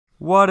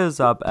What is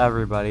up,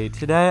 everybody?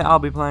 Today I'll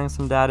be playing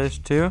some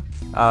Dadish 2,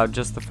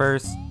 just the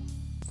first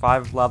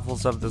 5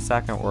 levels of the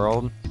second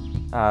world,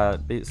 so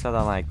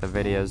that like the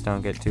videos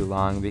don't get too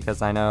long,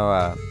 because I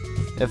know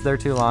if they're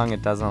too long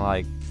it doesn't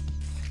like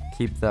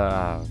keep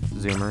the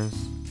zoomers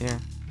here,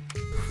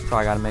 so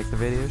I gotta make the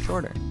video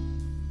shorter.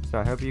 So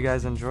I hope you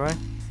guys enjoy,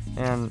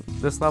 and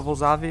this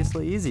level's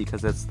obviously easy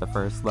because it's the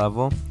first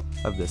level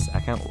of the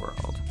second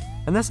world,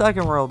 and the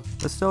second world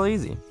is still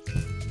easy.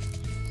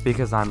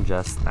 Because I'm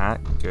just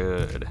that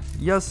good.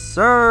 Yes,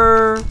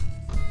 sir!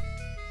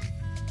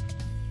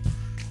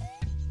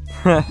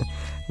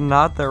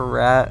 Not the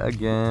rat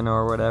again,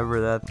 or whatever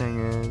that thing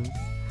is.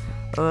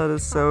 Oh, that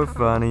is so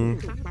funny.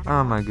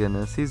 Oh my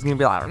goodness. He's gonna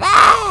be like,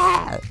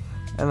 Rah!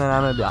 And then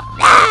I'm gonna be like,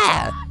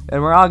 Rah!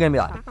 And we're all gonna be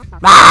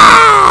like,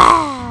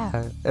 Rah!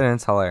 And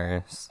it's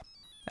hilarious.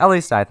 At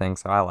least I think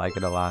so. I like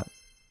it a lot.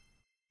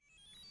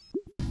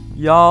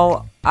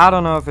 Y'all, I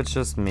don't know if it's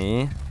just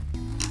me,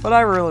 but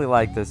I really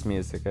like this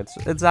music.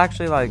 It's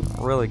actually like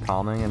really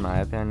calming in my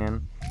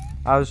opinion.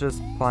 I was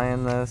just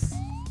playing this,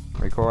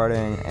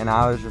 recording, and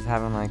I was just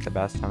having like the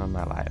best time of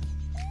my life.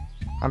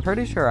 I'm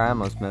pretty sure I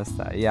almost missed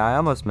that. Yeah, I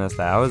almost missed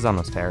that. I was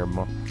almost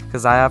terrible.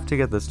 Because I have to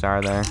get the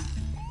star there.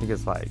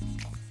 Because like,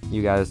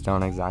 you guys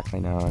don't exactly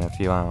know, and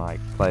if you want to like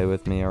play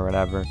with me or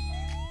whatever,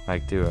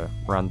 like do a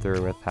run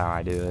through with how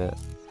I do it,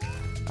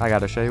 I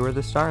gotta show you where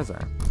the stars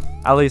are.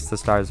 At least the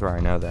stars where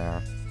I know they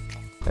are.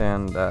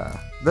 And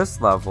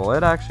this level,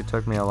 it actually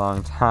took me a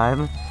long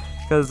time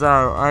because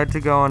I had to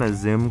go on a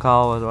Zoom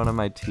call with one of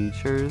my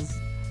teachers,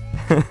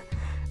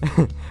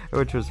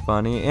 which was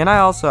funny. And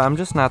I'm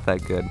just not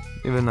that good,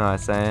 even though I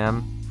say I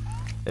am.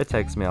 It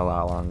takes me a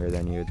lot longer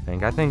than you would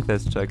think. I think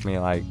this took me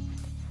like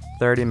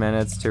 30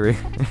 minutes to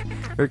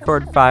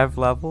record 5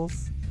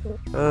 levels.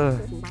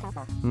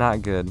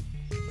 Not good.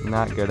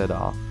 Not good at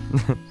all.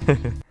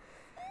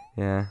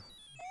 Yeah.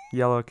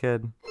 Yellow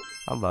kid.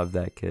 I love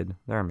that kid.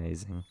 They're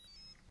amazing.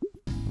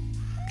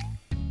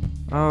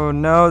 Oh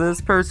no, this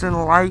person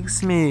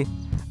likes me.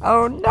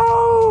 Oh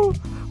no!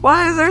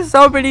 Why is there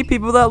so many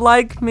people that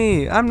like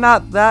me? I'm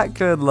not that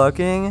good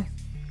looking.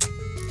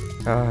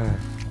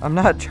 I'm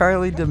not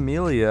Charlie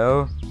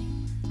D'Amelio.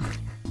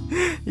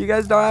 You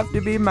guys don't have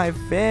to be my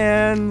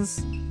fans.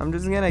 I'm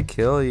just gonna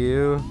kill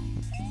you.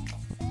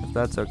 If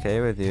that's okay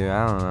with you,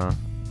 I don't know.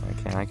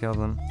 Can I kill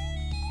them?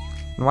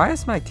 And why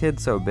is my kid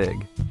so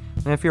big?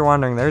 And if you're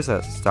wondering, there's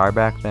a star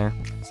back there,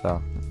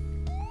 so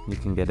you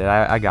can get it.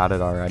 I got it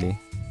already,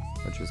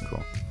 which is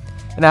cool.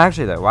 And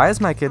actually though, why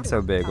is my kid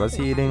so big? Was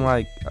he eating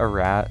like a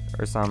rat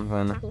or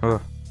something?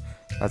 Ugh,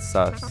 that's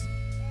sus.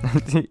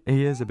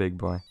 He is a big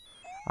boy.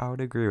 I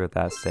would agree with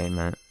that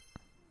statement.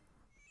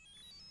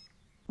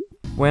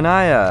 When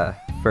I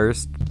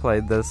first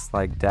played this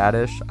like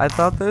Dadish, I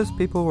thought those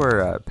people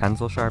were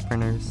pencil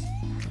sharpeners.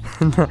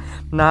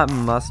 Not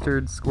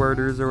mustard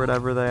squirters or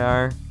whatever they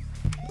are.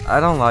 I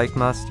don't like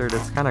mustard.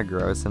 It's kind of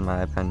gross in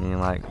my opinion.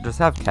 Like, just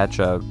have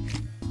ketchup.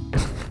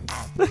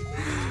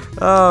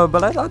 Oh,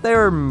 but I thought they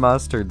were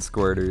mustard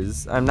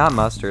squirters. I'm not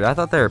mustard. I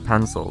thought they were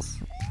pencils.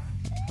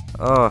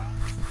 Oh,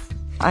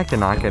 I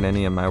cannot get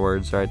any of my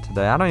words right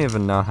today. I don't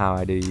even know how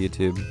I do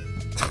YouTube.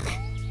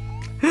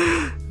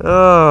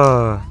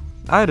 Oh,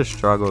 I had a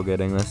struggle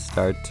getting this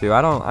start too.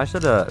 I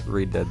should have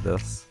redid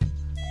this,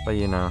 but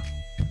you know,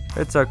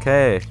 it's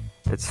okay.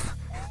 It's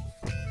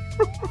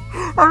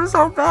I'm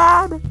so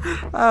bad.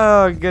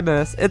 Oh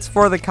goodness. It's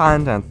for the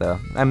content though.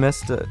 I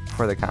missed it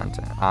for the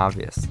content,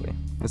 obviously.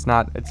 It's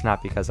not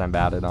because I'm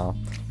bad at all.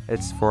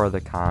 It's for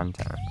the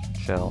content.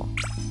 Chill.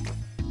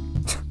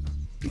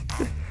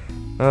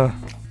 Ugh.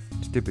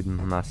 Stupid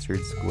mustard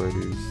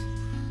squirters.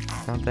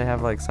 Don't they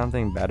have like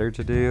something better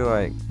to do?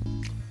 Like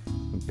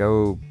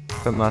go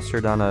put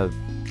mustard on a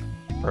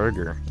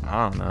burger.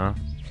 I don't know.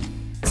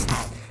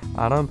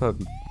 I don't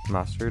put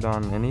mustard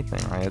on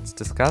anything, right? It's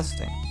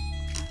disgusting.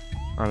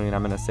 I mean,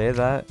 I'm gonna say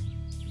that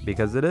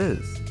because it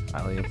is.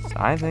 At least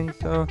I think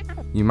so.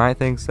 You might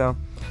think so,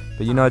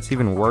 but you know it's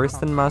even worse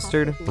than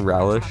mustard?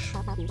 Relish.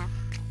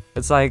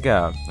 It's like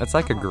a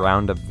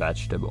ground up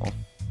vegetable.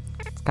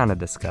 It's kind of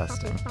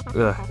disgusting.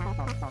 Ugh.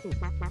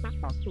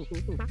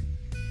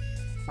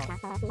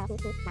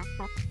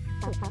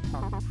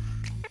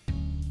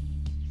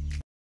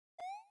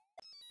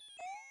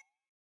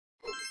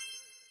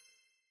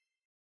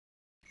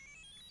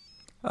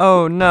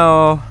 Oh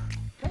no.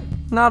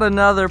 Not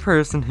another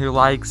person who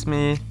likes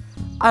me.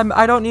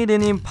 I don't need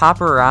any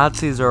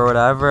paparazzis or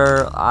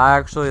whatever.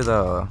 Actually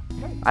though,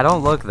 I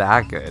don't look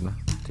that good.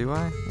 Do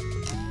I?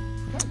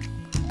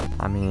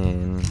 I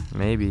mean,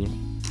 maybe.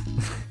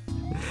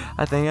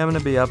 I think I'm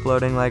gonna be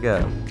uploading like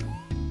a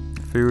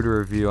food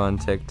review on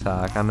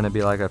TikTok. I'm gonna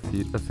be like a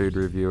food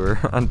reviewer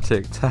on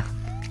TikTok.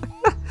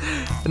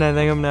 And I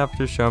think I'm gonna have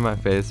to show my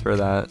face for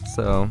that.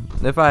 So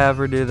if I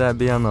ever do that,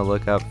 be on the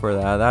lookout for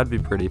that. That'd be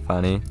pretty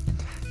funny.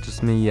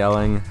 Just me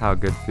yelling how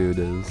good food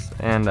is.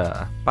 And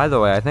by the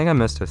way, I think I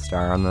missed a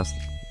star on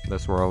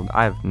this world.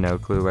 I have no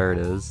clue where it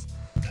is.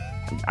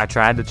 I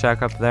tried to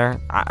check up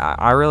there.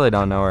 I really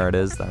don't know where it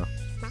is though.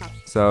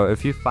 So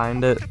if you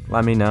find it,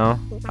 let me know.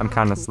 I'm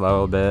kind of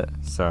slow a bit,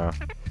 so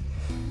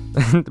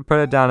put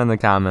it down in the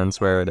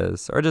comments where it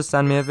is, or just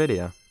send me a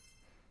video.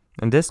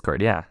 In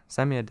Discord, yeah.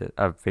 Send me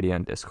a video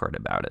in Discord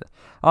about it.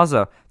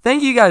 Also,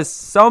 thank you guys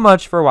so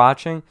much for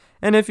watching.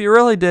 And if you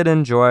really did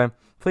enjoy,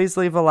 please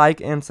leave a like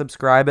and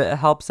subscribe. It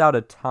helps out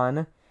a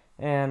ton.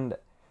 And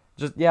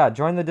just, yeah,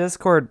 join the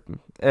Discord.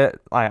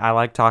 I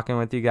like talking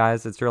with you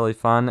guys. It's really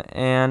fun.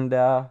 And,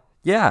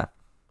 yeah,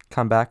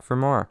 come back for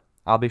more.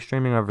 I'll be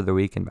streaming over the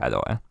weekend, by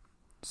the way.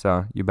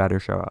 So you better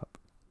show up.